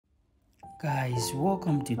Guys,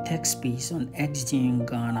 welcome to Tech Space on XG in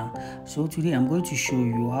Ghana. So today I'm going to show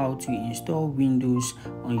you how to install Windows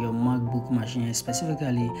on your MacBook machine.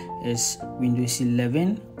 Specifically, it's Windows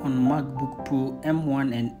 11 on MacBook Pro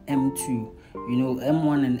M1 and M2. You know,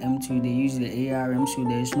 M1 and M2, they use the ARM, so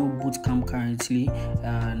there is no boot camp currently.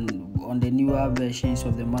 And on the newer versions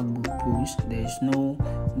of the MacBook Pros, there is no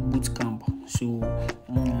boot camp. So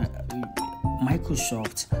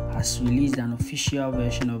Microsoft has released an official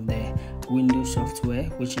version of the Windows software,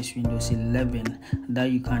 which is Windows 11,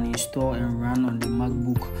 that you can install and run on the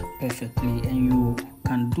MacBook perfectly, and you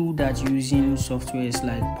can do that using softwares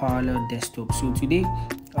like Parallel Desktop. So today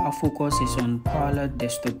our focus is on Parallel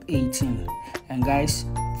Desktop 18, and guys,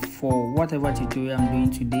 for whatever tutorial I'm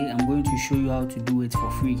doing today, I'm going to show you how to do it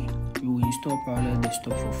for free. You will install Parallel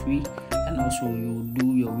Desktop for free, and also you will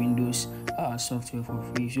do your Windows software for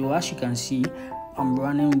free. So as you can see, I'm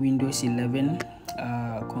running Windows 11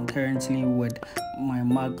 concurrently with my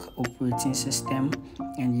Mac operating system,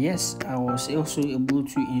 and yes, I was also able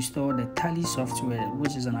to install the Tally software,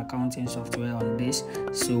 which is an accounting software, on this.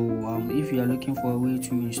 So if you are looking for a way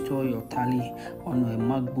to install your Tally on a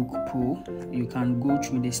MacBook Pro, you can go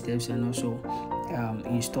through the steps and also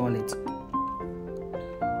install it.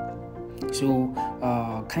 So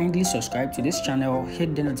kindly subscribe to this channel,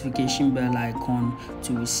 hit the notification bell icon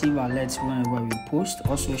to receive alerts whenever we post.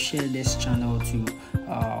 Also share this channel to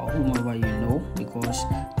whomever you know, because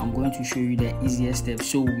I'm going to show you the easiest steps.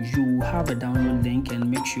 So you have a download link, and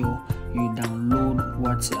make sure you download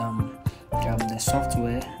what the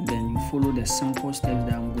software, then you follow the simple steps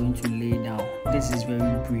that I'm going to lay down. This is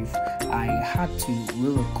very brief. I had to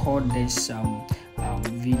re-record this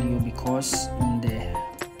video because in the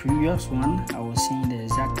previous one I was saying the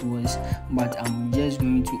exact words, but I'm just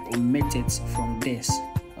going to omit it from this.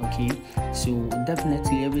 Okay, so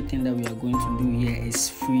definitely everything that we are going to do here is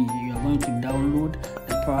free. You are going to download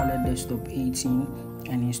the Parallel Desktop 18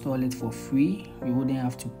 and install it for free. You wouldn't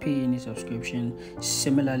have to pay any subscription.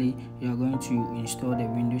 Similarly, you are going to install the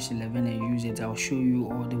Windows 11 and use it. I'll show you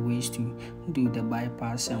all the ways to do the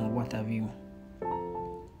bypass and what have you.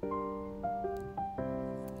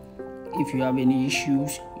 If you have any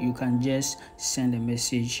issues, you can just send a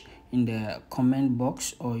message in the comment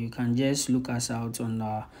box, or you can just look us out on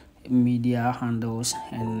media handles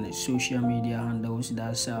and social media handles.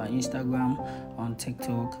 That's Instagram, on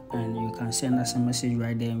TikTok, and you can send us a message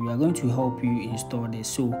right there, and we are going to help you install this.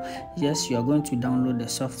 So yes, you are going to download the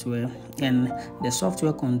software, and the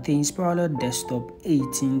software contains Parallel Desktop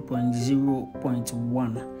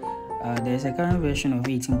 18.0.1. There's a current version of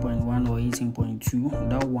 18.1 or 18.2.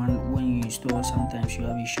 That one, when you install, sometimes you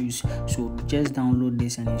have issues. So just download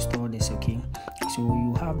this and install this. Okay, so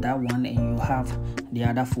you have that one, and you have the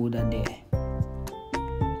other folder there.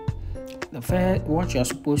 The first, what you're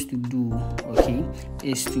supposed to do, okay,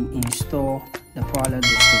 is to install the Parallel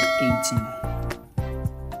Desktop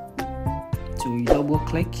 18. So you double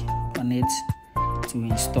click on it to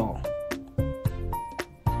install.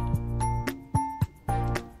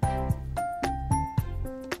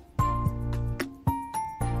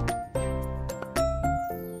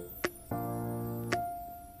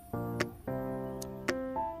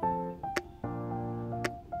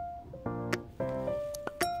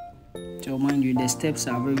 So mind you, the steps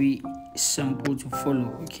are very simple to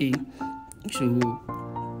follow. Okay, so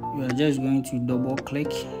you are just going to double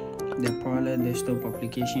click the Parallel Desktop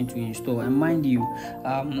application to install, and mind you,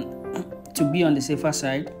 to be on the safer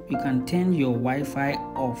side, you can turn your Wi-Fi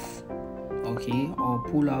off, okay, or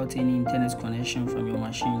pull out any internet connection from your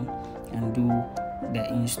machine and do the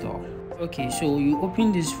install. Okay, so you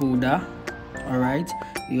open this folder. All right,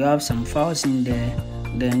 you have some files in there,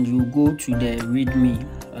 then you go to the README.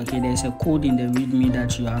 Okay, there's a code in the README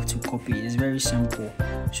that you have to copy. It's very simple.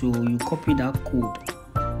 So you copy that code.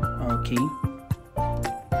 Okay,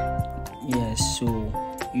 yes, so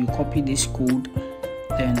you copy this code,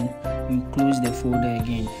 then you close the folder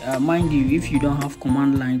again. Mind you, if you don't have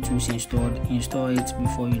command line tools installed, install it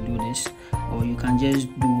before you do this, or you can just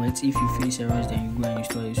do it. If you face errors, then you go and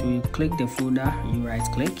install it. So you click the folder, you right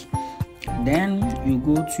click, then you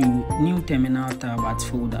go to new terminal tab at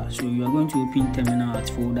folder. So you are going to open terminal at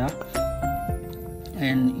folder,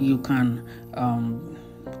 and you can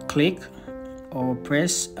click or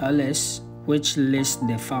press ls, which lists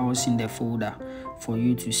the files in the folder for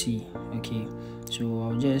you to see. Okay, so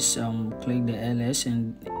I'll just click the ls,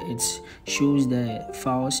 and it shows the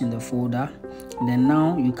files in the folder. Then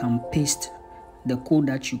now you can paste the code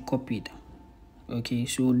that you copied. Okay,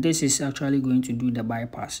 so this is actually going to do the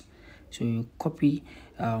bypass. So you copy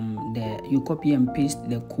and paste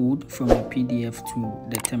the code from the PDF to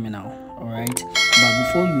the terminal. All right, but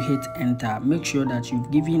before you hit enter, make sure that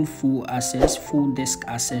you've given full disk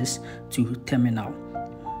access to terminal.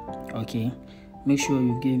 Okay, make sure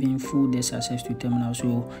you've given full disk access to terminal.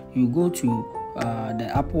 So you go to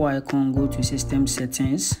the Apple icon, go to system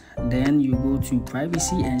settings, then you go to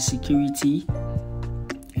privacy and security,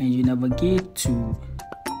 and you navigate to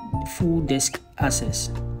full disk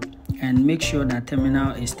access, and make sure that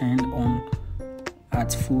terminal is turned on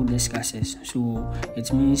at full disk access. So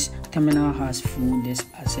it means terminal has full disk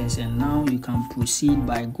access, and now you can proceed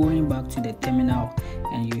by going back to the terminal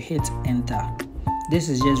and you hit enter. This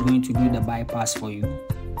is just going to do the bypass for you.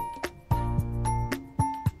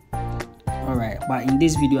 Alright, but in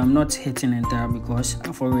this video I'm not hitting enter because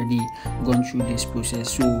I've already gone through this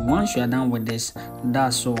process. So once you are done with this,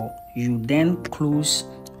 that's all. You then close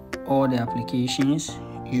all the applications,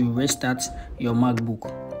 you restart your MacBook.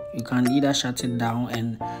 You can either shut it down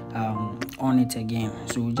and on it again.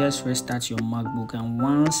 So just restart your MacBook, and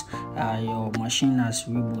once your machine has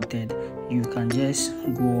rebooted, you can just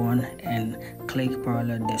go on and click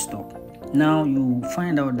parallel desktop. Now you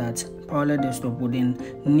find out that parallel desktop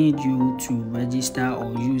wouldn't need you to register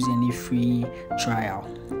or use any free trial.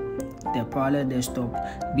 The parallel desktop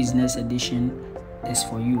business edition is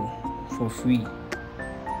for you for free,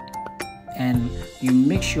 and you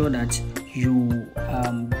make sure that you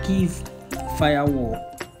give firewall.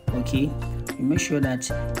 Okay, you make sure that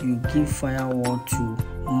you give firewall to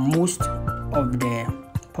most of the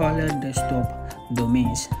parallel desktop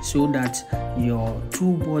domains so that your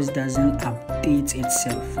toolbox doesn't update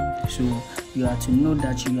itself. So you have to know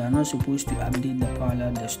that you are not supposed to update the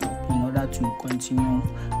parallel desktop in order to continue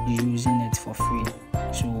using it for free.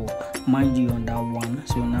 So mind you on that one.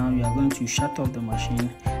 So now you are going to shut off the machine,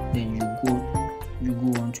 then you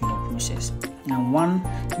go on to the process. And one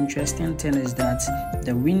interesting thing is that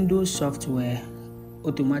the Windows software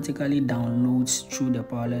automatically downloads through the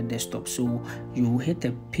parallel desktop. So you hit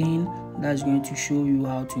a pin that's going to show you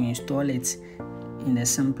how to install it in the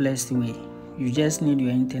simplest way. You just need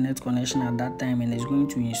your internet connection at that time, and it's going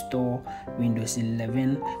to install Windows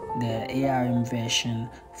 11, the ARM version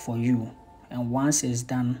for you. And once it's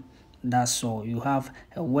done, that's all. You have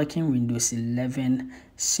a working Windows 11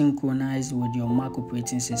 synchronized with your Mac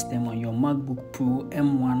operating system on your MacBook Pro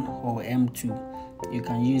M1 or M2. You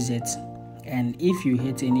can use it. And if you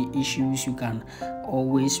hit any issues, you can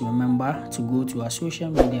always remember to go to our social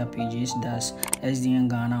media pages. That's SDN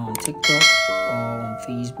Ghana on TikTok or on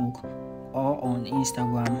Facebook or on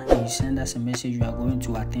Instagram. And you send us a message, we are going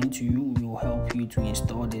to attend to you. We will help you to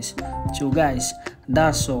install this. So guys,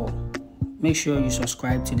 that's all. Make sure you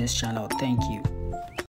subscribe to this channel. Thank you.